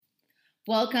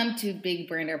Welcome to Big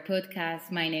Brander Podcast.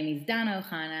 My name is Dana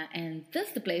Ohana, and this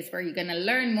is the place where you're going to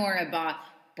learn more about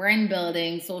brand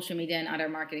building, social media, and other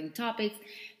marketing topics.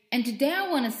 And today I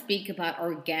want to speak about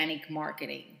organic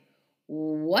marketing.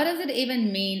 What does it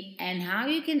even mean, and how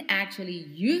you can actually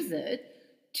use it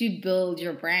to build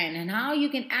your brand, and how you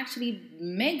can actually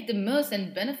make the most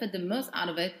and benefit the most out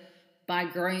of it by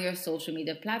growing your social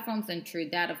media platforms, and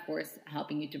through that, of course,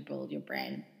 helping you to build your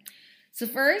brand. So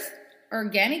first,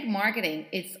 organic marketing,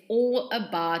 it's all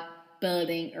about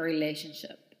building a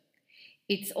relationship.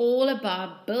 It's all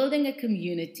about building a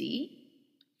community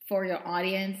for your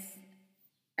audience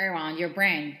around your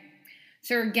brand.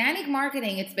 So organic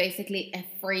marketing, it's basically a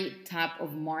free type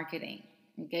of marketing.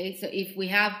 Okay, so if we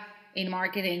have in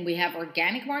marketing, we have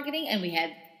organic marketing and we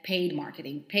have paid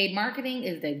marketing. Paid marketing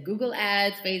is the Google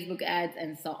ads, Facebook ads,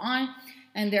 and so on.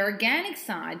 And the organic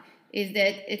side is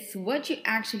that it's what you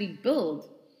actually build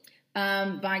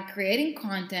by creating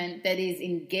content that is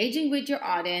engaging with your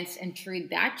audience, and through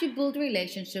that you build a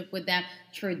relationship with them.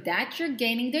 Through that you're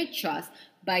gaining their trust.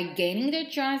 By gaining their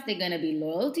trust, they're going to be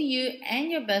loyal to you and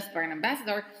your best brand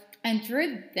ambassador, and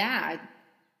through that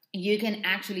you can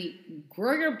actually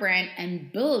grow your brand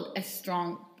and build a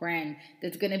strong brand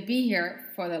that's going to be here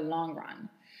for the long run.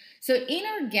 So in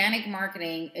organic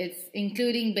marketing, it's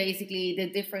including basically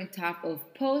the different type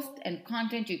of posts and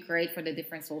content you create for the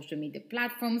different social media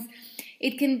platforms.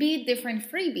 It can be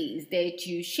different freebies that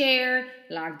you share,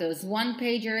 like those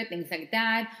one-pager, things like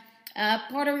that.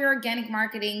 Part of your organic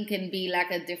marketing can be like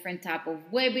a different type of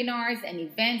webinars and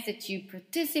events that you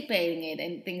participating in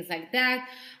and things like that.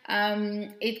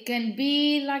 It can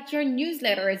be like your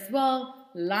newsletter as well,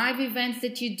 live events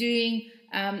that you're doing,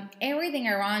 everything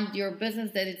around your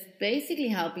business that it's basically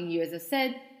helping you, as I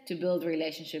said, to build a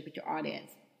relationship with your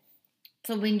audience.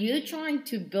 So when you're trying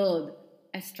to build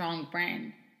a strong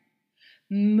brand,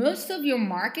 most of your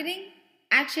marketing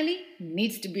actually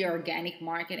needs to be organic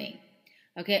marketing.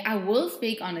 Okay, I will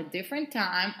speak on a different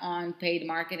time on paid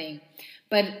marketing,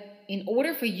 but in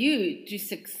order for you to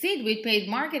succeed with paid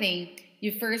marketing,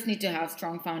 you first need to have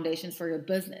strong foundations for your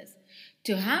business.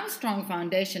 To have strong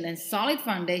foundation and solid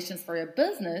foundations for your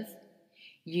business,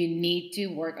 you need to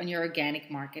work on your organic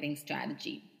marketing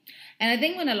strategy. And I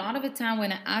think when a lot of the time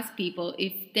when I ask people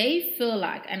if they feel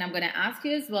like, and I'm going to ask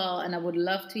you as well, and I would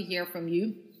love to hear from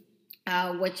you,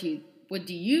 what do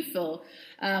you feel?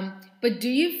 But do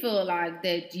you feel like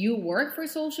that you work for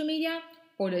social media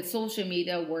or that social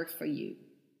media works for you?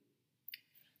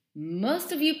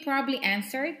 Most of you probably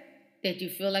answered that you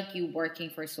feel like you're working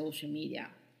for social media.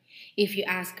 If you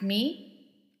ask me,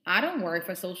 I don't work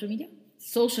for social media.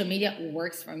 Social media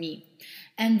works for me.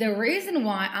 And the reason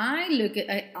why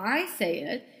I say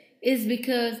it is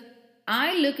because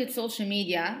I look at social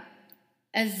media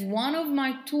as one of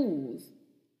my tools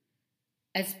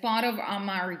as part of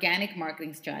my organic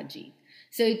marketing strategy.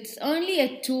 So it's only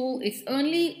a tool, it's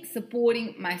only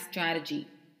supporting my strategy.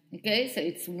 Okay, so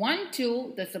it's one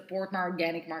tool that supports my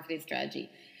organic marketing strategy.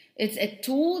 It's a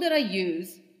tool that I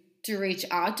use to reach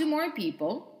out to more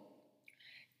people,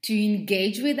 to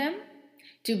engage with them,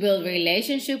 to build a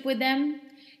relationship with them,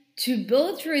 to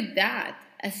build through that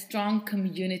a strong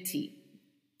community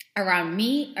around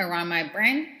me, around my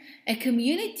brand, a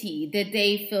community that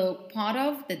they feel part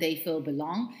of, that they feel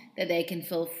belong, that they can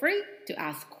feel free to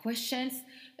ask questions,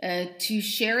 to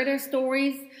share their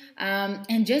stories,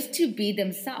 and just to be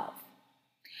themselves.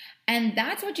 And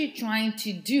that's what you're trying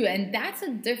to do. And that's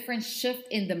a different shift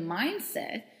in the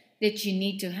mindset that you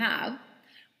need to have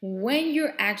when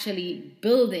you're actually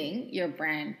building your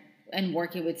brand and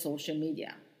working with social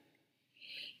media.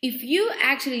 If you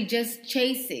actually just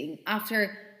chasing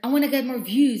after, I want to get more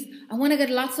views, I want to get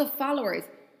lots of followers,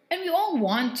 and we all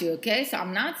want to, okay? So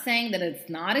I'm not saying that it's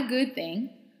not a good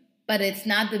thing, but it's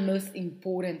not the most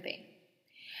important thing.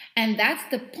 And that's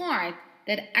the part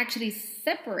that actually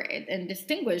separate and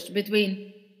distinguish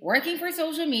between working for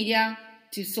social media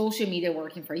to social media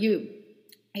working for you.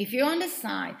 If you're on the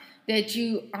side that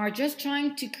you are just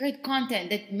trying to create content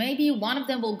that maybe one of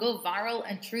them will go viral,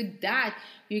 and through that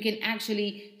you can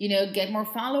actually, get more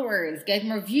followers, get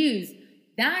more views,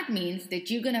 that means that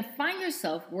you're going to find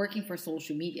yourself working for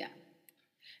social media,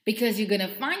 because you're going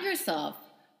to find yourself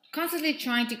constantly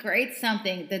trying to create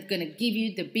something that's going to give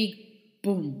you the big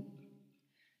boom.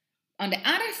 On the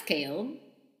other scale,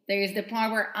 there is the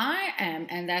part where I am,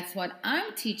 and that's what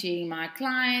I'm teaching my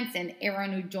clients and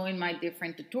everyone who joined my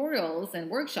different tutorials and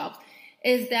workshops,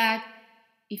 is that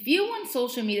if you want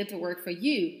social media to work for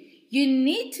you, you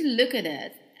need to look at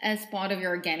it as part of your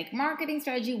organic marketing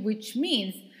strategy, which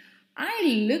means I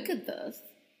look at this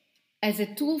as a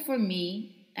tool for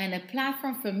me and a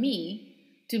platform for me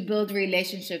to build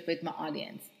relationship with my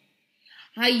audience.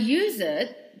 I use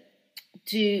it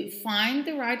to find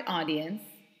the right audience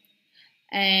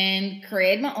and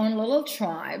create my own little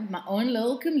tribe, my own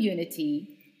little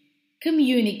community,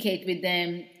 communicate with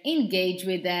them, engage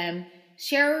with them,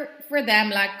 share for them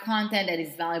like content that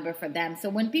is valuable for them. So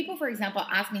when people, for example,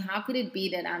 ask me how could it be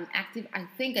that I'm active, I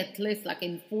think at least like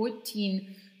in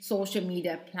 14 social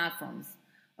media platforms,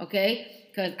 okay?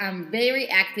 Because I'm very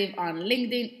active on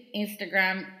LinkedIn,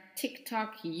 Instagram,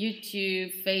 TikTok,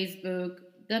 YouTube, Facebook,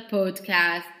 the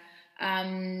podcast.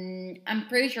 I'm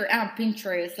pretty sure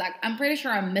Pinterest. Like I'm pretty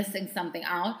sure I'm missing something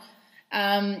out.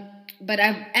 But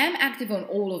I am active on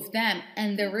all of them.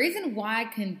 And the reason why I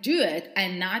can do it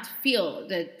and not feel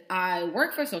that I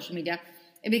work for social media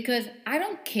is because I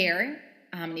don't care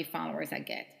how many followers I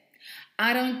get.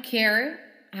 I don't care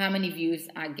how many views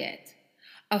I get.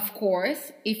 Of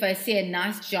course, if I see a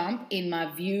nice jump in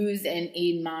my views and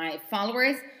in my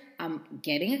followers, I'm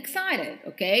getting excited,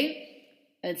 okay?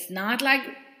 It's not like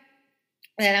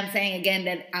that I'm saying again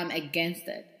that I'm against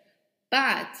it.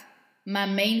 But my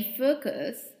main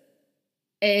focus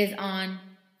is on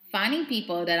finding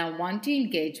people that I want to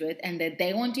engage with and that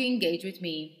they want to engage with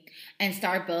me and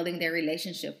start building their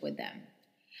relationship with them.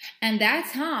 And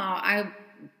that's how I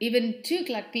even took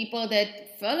like people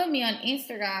that follow me on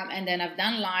Instagram and then I've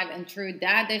done live, and through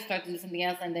that they start to do something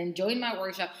else and then join my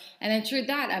workshop, and then through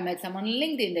that I met someone on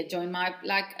LinkedIn that joined my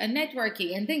like a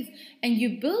networking and things, and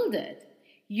you build it.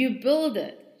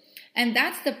 And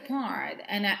that's the part,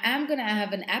 and I am going to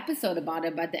have an episode about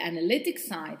it, about the analytics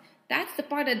side. That's the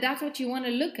part that's what you want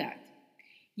to look at.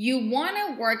 You want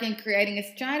to work in creating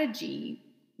a strategy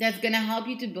that's going to help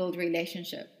you to build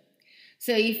relationship.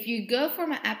 So if you go for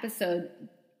my episode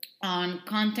on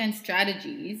content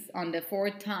strategies, on the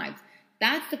 4 types,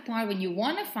 that's the part when you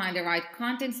want to find the right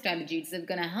content strategies that's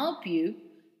going to help you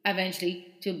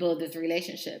eventually to build this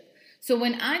relationship. So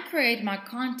when I create my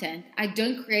content, I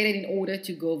don't create it in order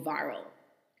to go viral.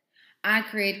 I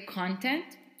create content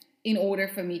in order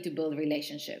for me to build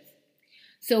relationships.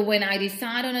 So when I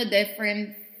decide on a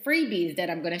different freebies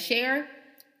that I'm going to share,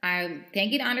 I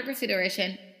take it under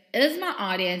consideration. Is my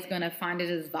audience going to find it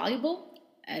as valuable,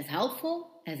 as helpful,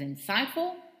 as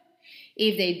insightful?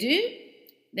 If they do,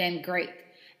 then great.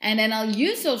 And then I'll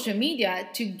use social media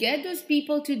to get those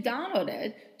people to download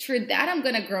it. Through that, I'm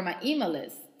going to grow my email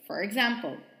list. For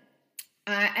example,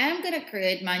 I am going to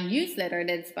create my newsletter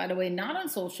that's, by the way, not on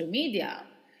social media,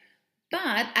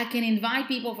 but I can invite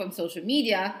people from social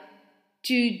media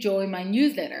to join my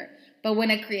newsletter. But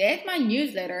when I create my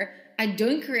newsletter, I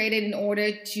don't create it in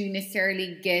order to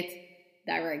necessarily get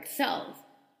direct sales.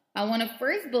 I want to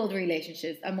first build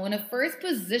relationships. I want to first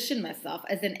position myself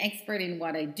as an expert in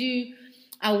what I do.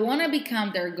 I want to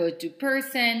become their go-to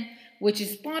person, which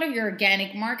is part of your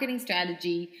organic marketing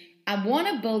strategy. I want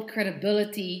to build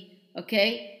credibility,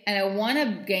 okay? And I want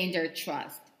to gain their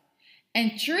trust.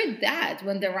 And through that,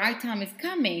 when the right time is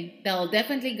coming, they're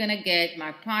definitely going to get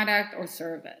my product or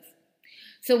service.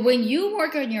 So when you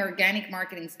work on your organic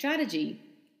marketing strategy,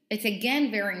 it's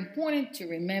again very important to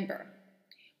remember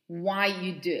why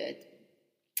you do it.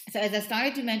 So as I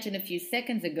started to mention a few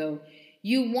seconds ago,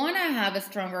 you want to have a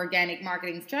strong organic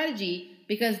marketing strategy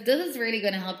because this is really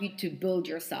going to help you to build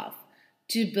yourself,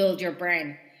 to build your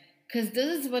brand. Because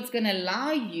this is what's going to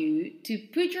allow you to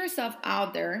put yourself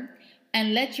out there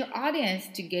and let your audience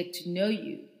to get to know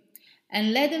you.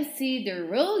 And let them see the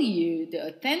real you, the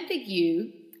authentic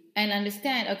you, and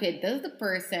understand, okay, this is the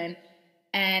person,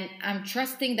 and I'm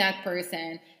trusting that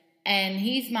person, and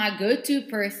he's my go-to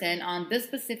person on this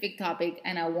specific topic,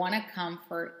 and I want to come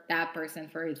for that person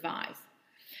for advice.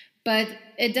 But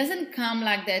it doesn't come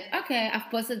like that, okay, I've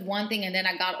posted one thing and then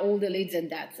I got all the leads and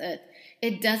that's it.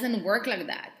 It doesn't work like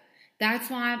that. That's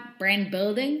why brand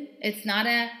building, it's not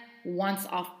a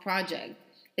once-off project.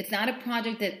 It's not a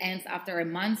project that ends after a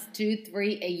month, 2,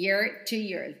 3, a year, 2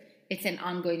 years. It's an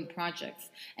ongoing project.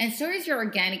 And so is your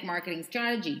organic marketing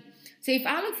strategy. So if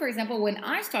I look, for example, when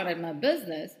I started my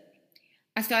business,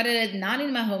 I started it not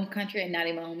in my home country and not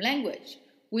in my home language,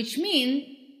 which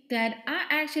means that I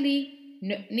actually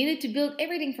needed to build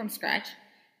everything from scratch.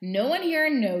 No one here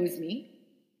knows me.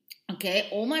 Okay,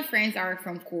 all my friends are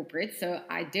from corporate, so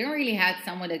I didn't really have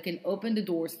someone that can open the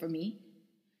doors for me.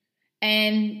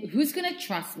 And who's going to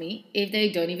trust me if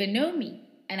they don't even know me?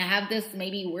 And I have this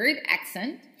maybe weird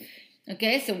accent.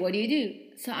 Okay, so what do?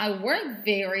 So I work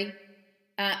very,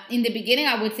 in the beginning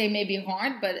I would say maybe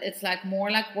hard, but it's like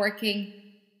more like working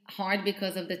hard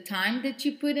because of the time that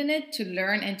you put in it to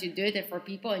learn and to do it for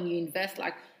people, and you invest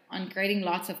like on creating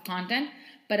lots of content.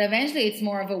 But eventually it's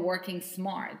more of a working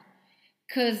smart.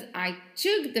 Because I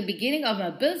took the beginning of my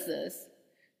business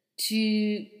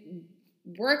to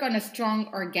work on a strong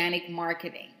organic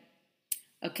marketing.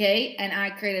 Okay, and I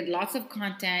created lots of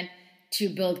content to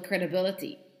build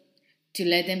credibility, to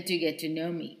let them to get to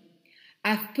know me.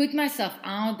 I've put myself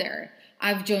out there.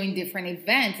 I've joined different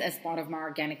events as part of my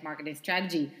organic marketing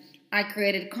strategy. I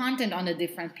created content on the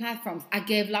different platforms. I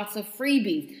gave lots of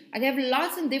freebies. I gave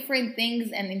lots of different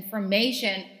things and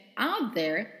information out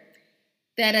there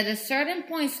that at a certain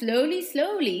point,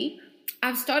 slowly,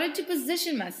 I've started to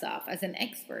position myself as an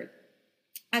expert.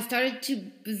 I started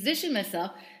to position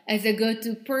myself as a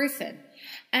go-to person.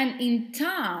 And in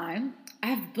time,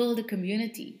 I've built a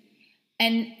community.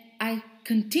 And I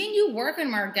continue working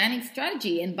on my organic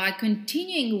strategy. And by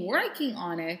continuing working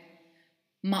on it,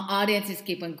 my audiences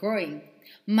keep on growing.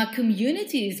 My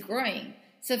community is growing.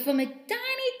 So from a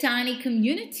tiny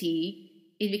community,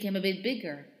 it became a bit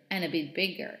bigger and a bit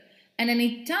bigger. And then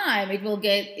in time, it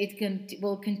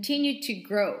will continue to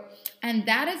grow. And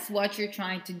that is what you're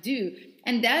trying to do.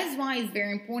 And that is why it's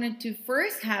very important to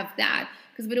first have that.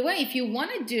 Because by the way, if you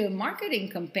want to do a marketing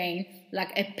campaign,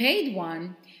 like a paid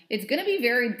one, it's going to be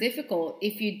very difficult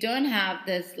if you don't have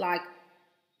this like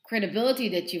credibility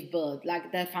that you've built,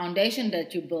 like the foundation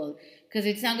that you built. Because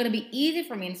it's not going to be easy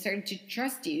for me to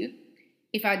trust you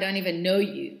if I don't even know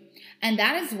you. And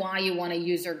that is why you want to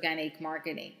use organic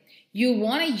marketing. You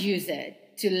want to use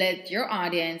it to let your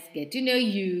audience get to know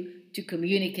you, to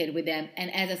communicate with them.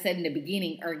 And as I said in the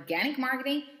beginning, organic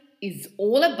marketing is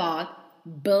all about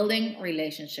building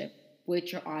relationship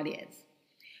with your audience.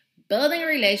 Building a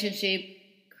relationship,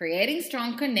 creating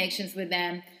strong connections with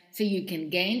them so you can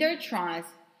gain their trust.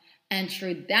 And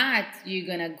through that, you're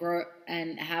going to grow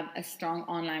and have a strong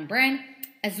online brand.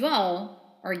 As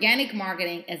well, organic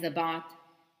marketing is about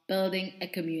building a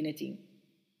community.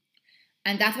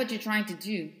 And that's what you're trying to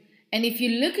do. And if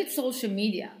you look at social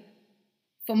media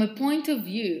from a point of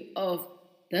view of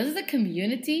this is a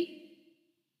community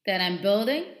that I'm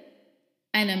building,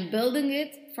 and I'm building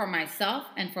it for myself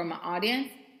and for my audience,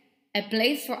 a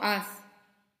place for us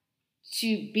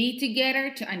to be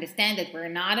together, to understand that we're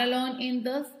not alone in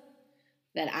this,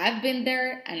 that I've been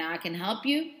there and I can help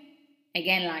you.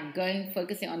 Again, like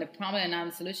focusing on the problem and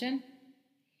not the solution.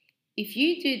 If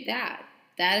you do that,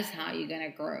 that is how you're going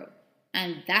to grow.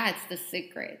 And that's the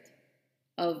secret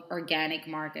of organic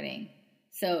marketing.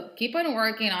 So keep on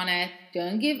working on it.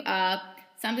 Don't give up.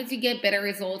 Sometimes you get better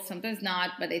results, sometimes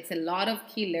not, but it's a lot of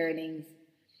key learnings.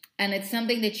 And it's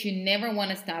something that you never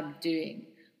want to stop doing.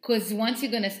 Because once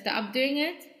you're going to stop doing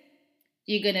it,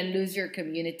 you're going to lose your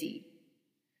community.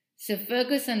 So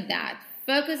focus on that.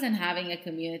 Focus on having a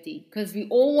community. Because we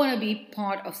all want to be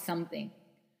part of something.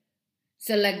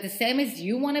 So like the same as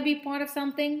you want to be part of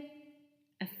something,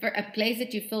 a place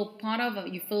that you feel part of,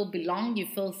 you feel belong, you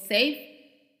feel safe,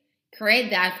 create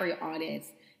that for your audience.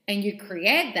 And you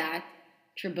create that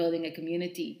through building a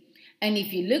community. And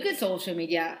if you look at social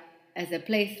media as a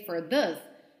place for this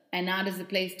and not as a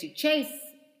place to chase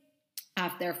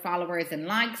after followers and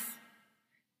likes,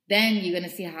 then you're going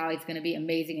to see how it's going to be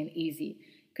amazing and easy.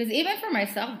 Because even for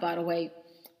myself, by the way,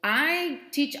 I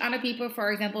teach other people,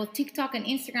 for example, TikTok and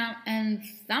Instagram, and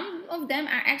some of them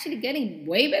are actually getting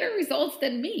way better results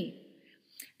than me.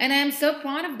 And I'm so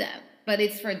proud of them. But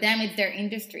it's for them, it's their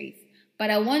industries. But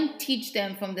I won't teach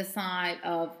them from the side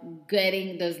of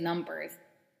getting those numbers.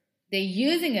 They're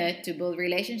using it to build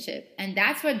relationship. And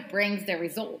that's what brings the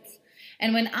results.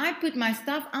 And when I put my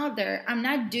stuff out there, I'm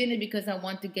not doing it because I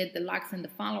want to get the likes and the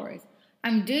followers.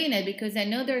 I'm doing it because I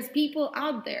know there's people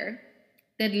out there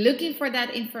that are looking for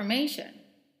that information.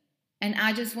 And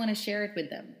I just want to share it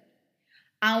with them.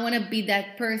 I want to be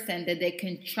that person that they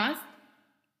can trust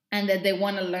and that they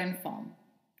want to learn from.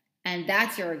 And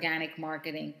that's your organic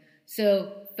marketing.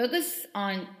 So focus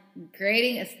on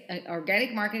creating an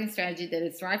organic marketing strategy that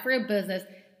is right for your business.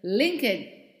 Link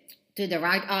it to the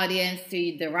right audience,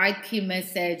 to the right key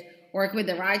message, work with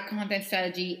the right content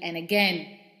strategy, and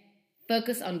again,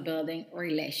 focus on building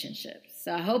relationships.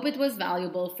 So I hope it was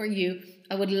valuable for you.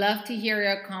 I would love to hear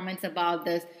your comments about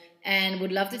this and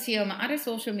would love to see you on my other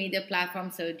social media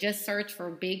platforms. So just search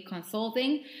for Big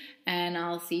Consulting and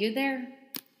I'll see you there.